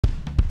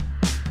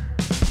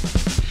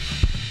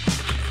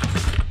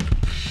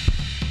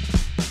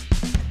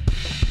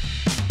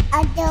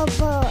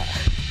Adobo.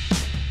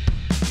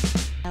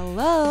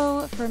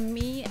 Hello from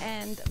me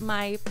and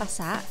my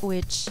pasa,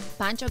 which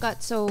Pancho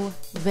got so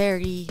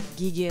very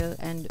gigil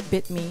and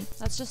bit me.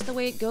 That's just the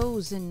way it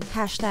goes in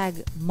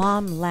hashtag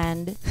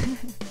momland.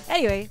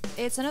 Anyway,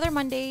 it's another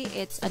Monday.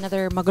 It's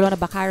another Magulo na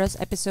Bacarros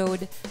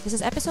episode. This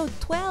is episode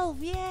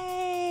 12.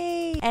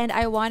 Yay! And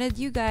I wanted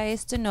you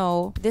guys to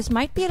know this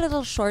might be a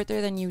little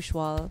shorter than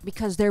usual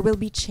because there will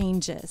be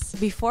changes.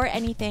 Before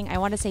anything, I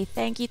want to say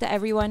thank you to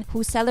everyone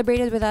who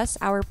celebrated with us.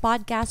 Our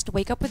podcast,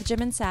 Wake Up with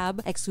Jim and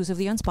Sab,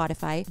 exclusively on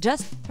Spotify,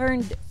 just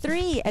turned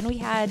 3 and we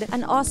had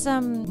an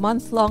awesome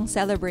month-long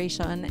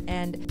celebration.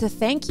 And to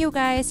thank you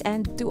guys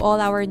and to all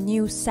our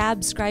new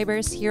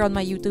subscribers here on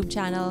my YouTube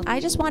channel, I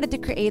just wanted to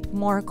create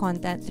more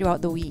content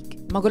throughout the week.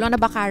 Magulo na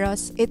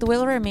Bacarros, it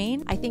will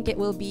remain. I think it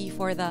will be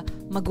for the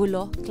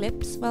Magulo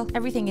clips. Well,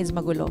 everything is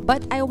Magulo.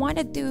 But I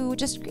wanted to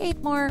just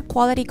create more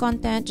quality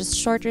content, just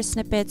shorter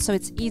snippets so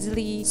it's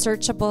easily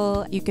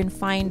searchable. You can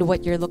find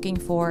what you're looking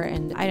for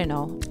and I don't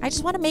know. I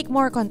just want to make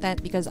more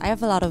content because I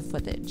have a lot of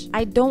footage.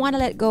 I don't want to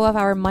let go of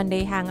our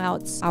Monday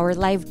hangouts, our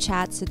live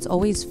chats. It's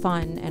always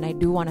fun and I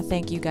do want to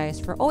thank you guys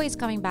for always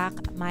coming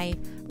back. My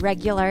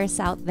regulars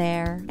out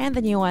there and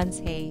the new ones,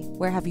 hey,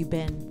 where have you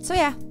been? So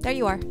yeah, there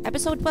you are.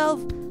 Episode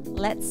 12.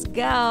 Let's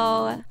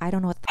go. I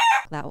don't know what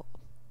that was.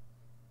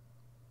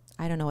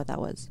 I don't know what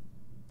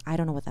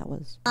that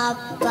was.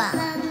 Papa.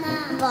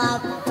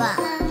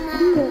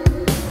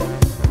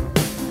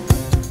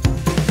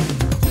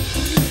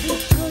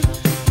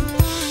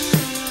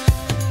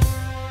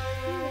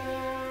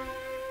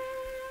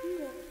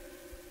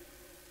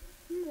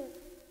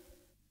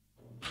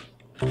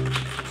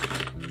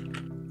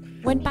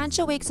 When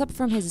Pancho wakes up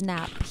from his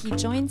nap, he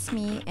joins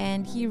me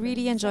and he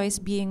really enjoys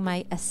being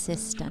my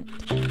assistant.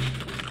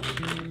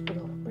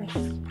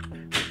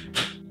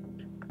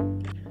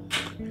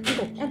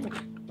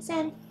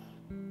 Send.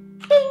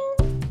 Ding.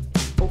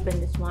 Open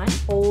this one,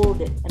 hold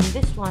it, and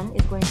this one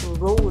is going to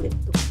roll it.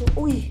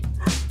 Uy.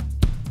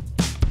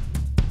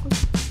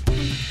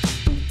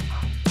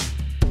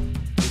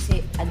 You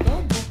say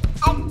adobo.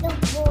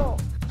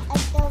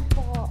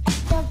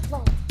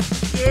 Adobo.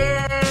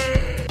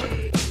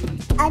 Yay!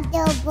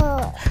 Adobo.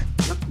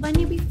 Look,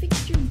 Bunny, we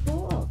fixed your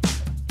book.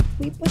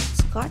 We put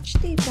scotch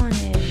tape on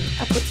it.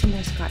 I'll put some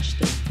more scotch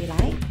tape, you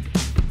like?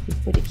 We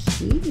put it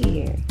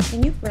here.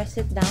 Can you press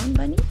it down,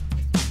 Bunny?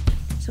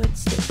 So it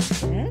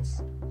sticks.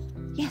 Yes?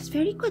 Yes,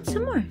 very good.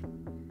 Some more.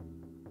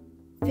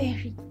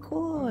 Very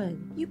good.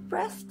 You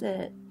pressed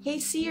it. Hey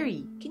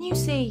Siri, can you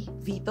say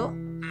Vito?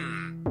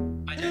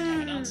 I don't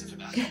have an answer for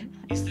that.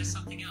 Is there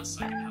something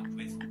else I can help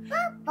with?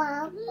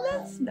 Papa.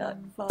 That's not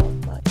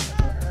Papa.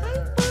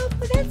 Hi,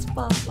 Papa. That's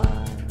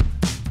Papa.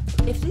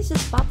 If this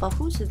is Papa,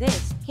 who's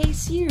this? Hey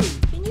Siri,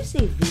 can you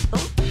say Vito?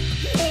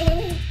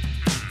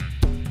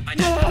 I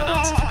don't have an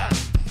answer for that.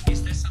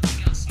 Is there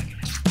something else I can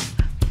help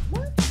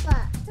with?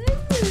 Papa.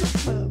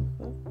 Papa.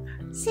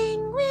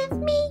 Sing with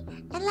me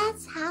and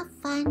let's have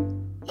fun.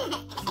 La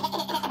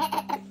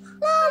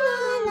la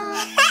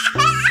la.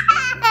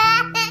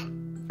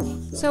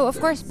 So of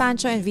course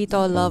Pancho and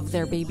Vito love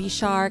their Baby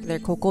Shark, their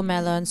Coco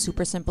Melon,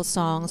 super simple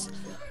songs.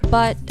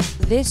 But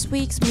this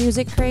week's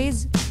music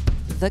craze,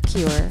 The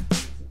Cure.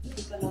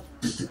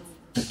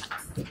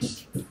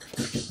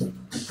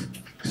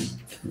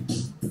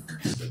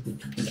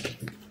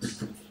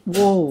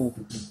 Whoa.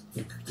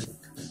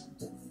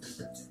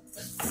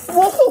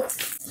 Whoa.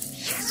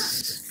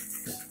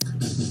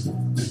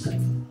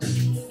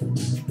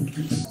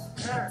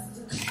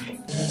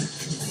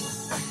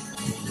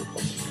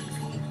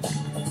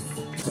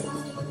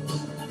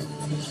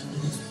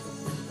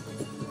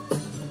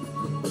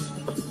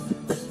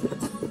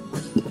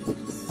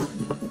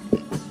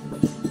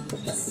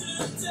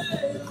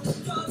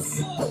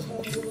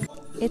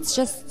 It's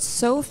just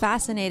so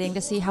fascinating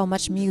to see how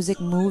much music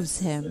moves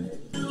him.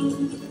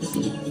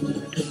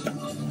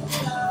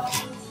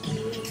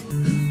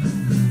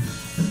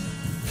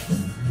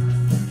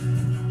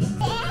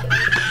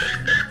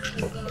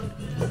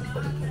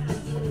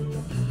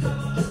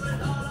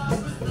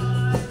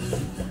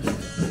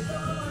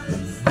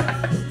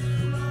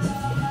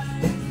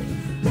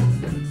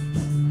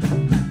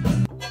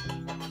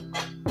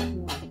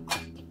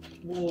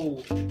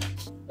 Whoa.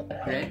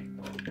 Red?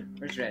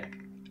 Where's red?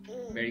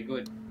 Very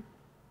good.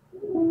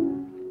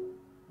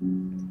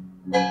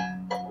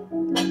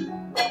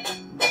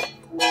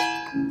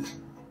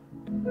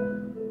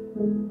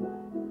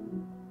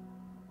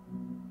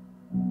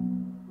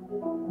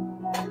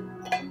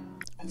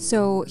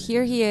 So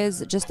here he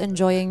is, just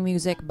enjoying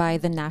music by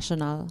The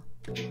National.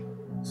 Till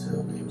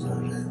we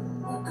were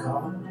in the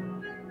car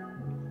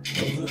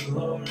of the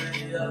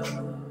glory of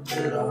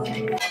it all.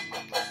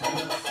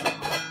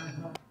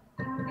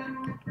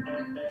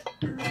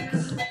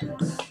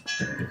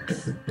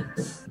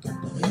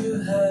 You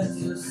had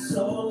your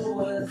soul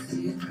with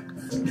you.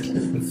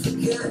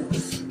 Forget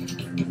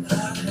I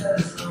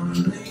had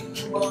only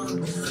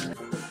one.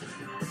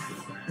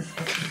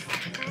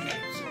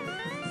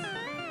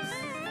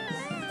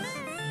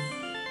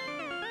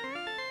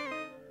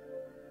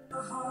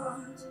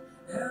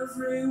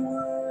 every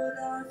word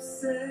I've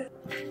said.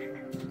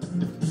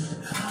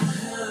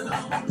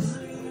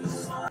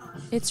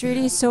 It's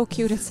really so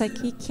cute. It's like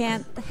he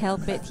can't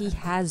help it. He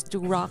has to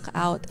rock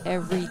out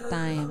every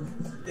time.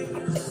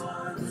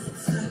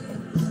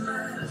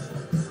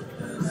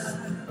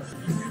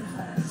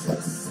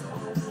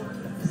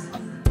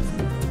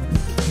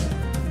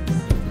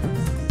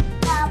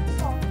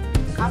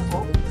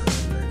 Capo.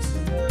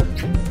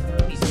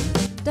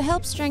 To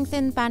help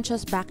strengthen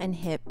Pancho's back and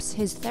hips,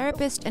 his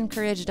therapist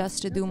encouraged us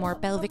to do more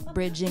pelvic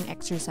bridging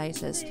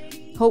exercises.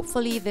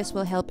 Hopefully, this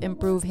will help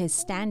improve his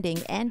standing,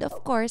 and of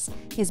course,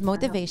 his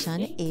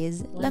motivation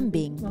is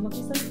lambing.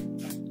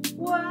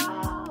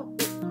 Wow!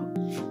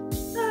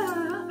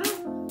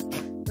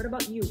 What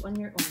about you on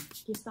your own?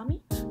 Kiss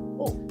tummy?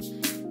 Oh.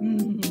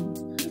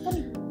 Kiss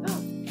tummy. Oh.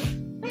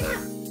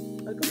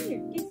 Oh, come here.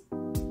 Kiss.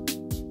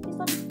 Kiss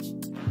tummy.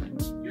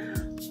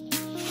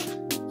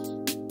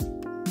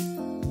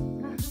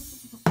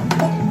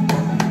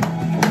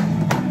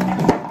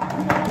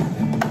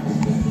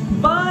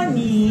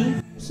 Bunny!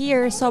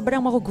 Here,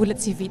 sobrang magugulat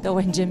si Vito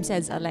when Jim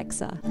says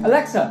Alexa.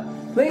 Alexa,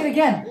 play it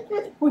again.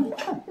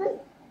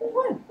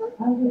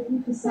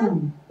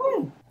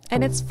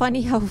 And it's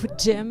funny how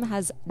Jim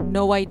has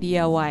no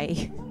idea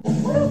why.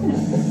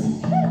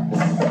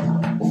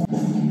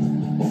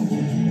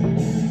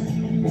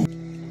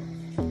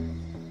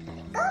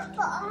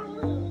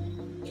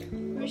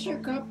 Where's your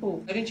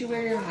capo? Why didn't you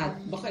wear your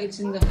hat? Baka it's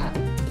in the hat.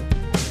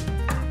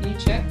 Can you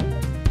check?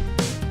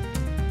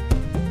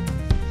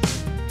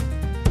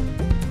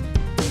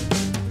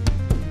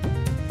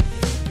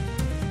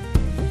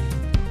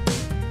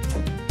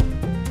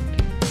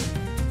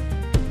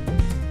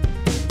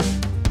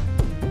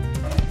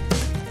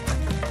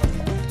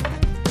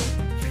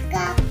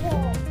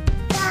 Capo.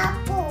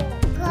 Capo.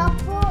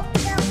 Capo.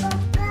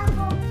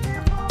 Capo. Capo.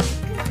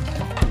 Capo.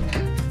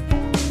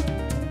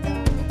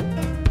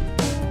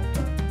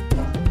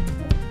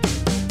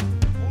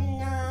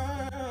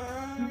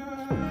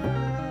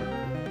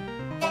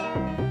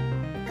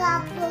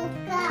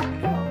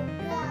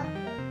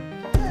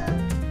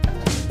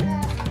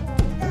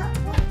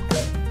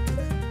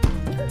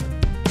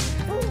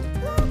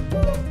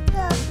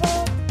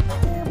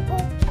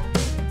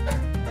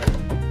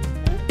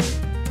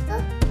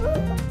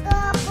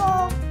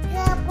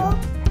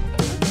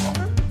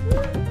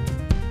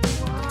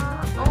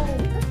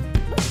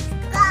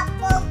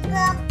 Capo.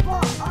 Capo.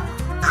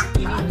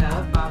 You need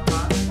help, Papa?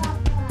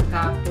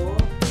 Capo?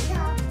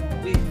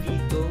 With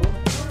Vito?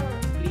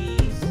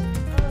 Please?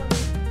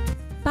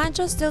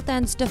 Pancho still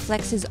tends to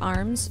flex his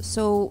arms,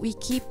 so we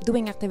keep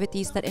doing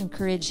activities that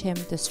encourage him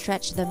to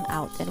stretch them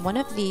out. And one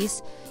of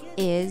these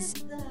is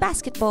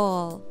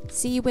basketball.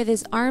 See, with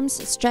his arms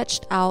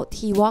stretched out,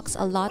 he walks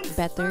a lot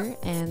better,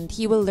 and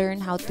he will learn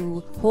how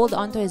to hold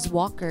onto his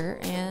walker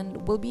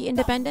and will be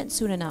independent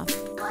soon enough.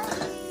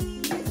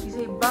 You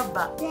say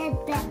Baba.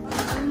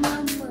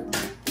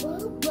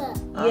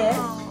 Yes.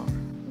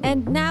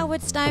 And now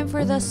it's time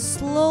for the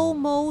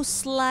slow-mo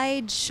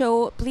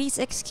slideshow. Please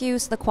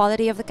excuse the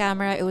quality of the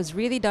camera. It was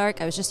really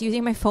dark. I was just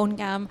using my phone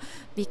cam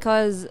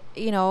because,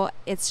 you know,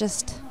 it's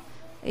just...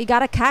 You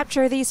gotta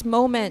capture these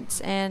moments,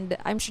 and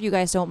I'm sure you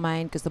guys don't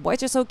mind because the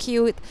boys are so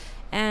cute,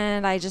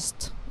 and I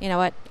just, you know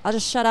what, I'll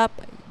just shut up,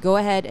 go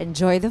ahead,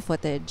 enjoy the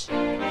footage.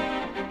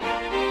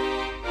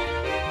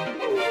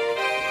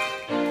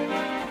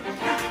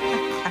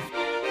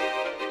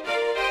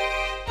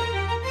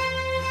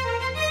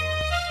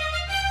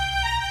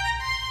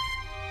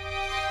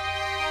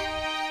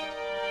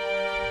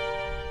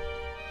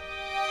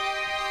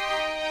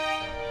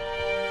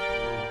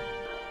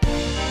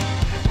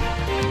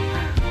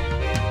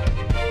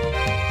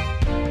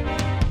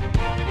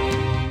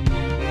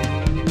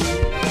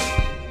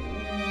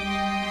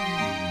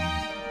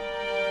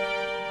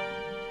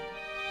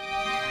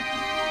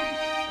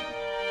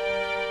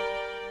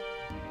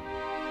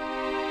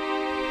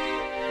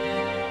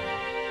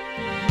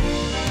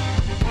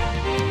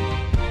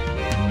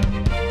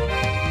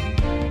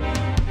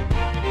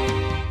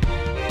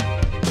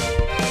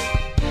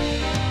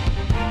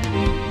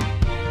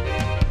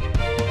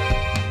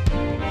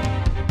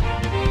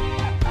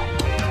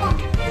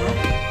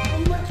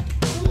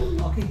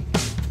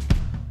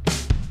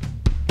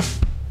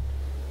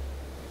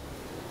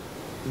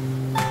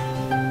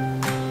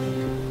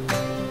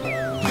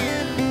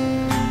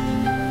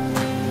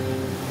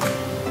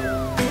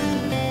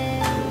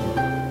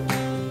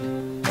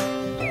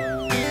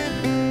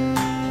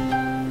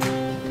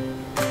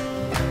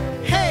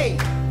 Hey,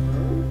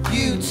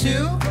 you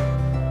two.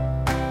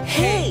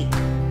 Hey,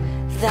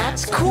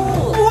 that's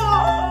cool.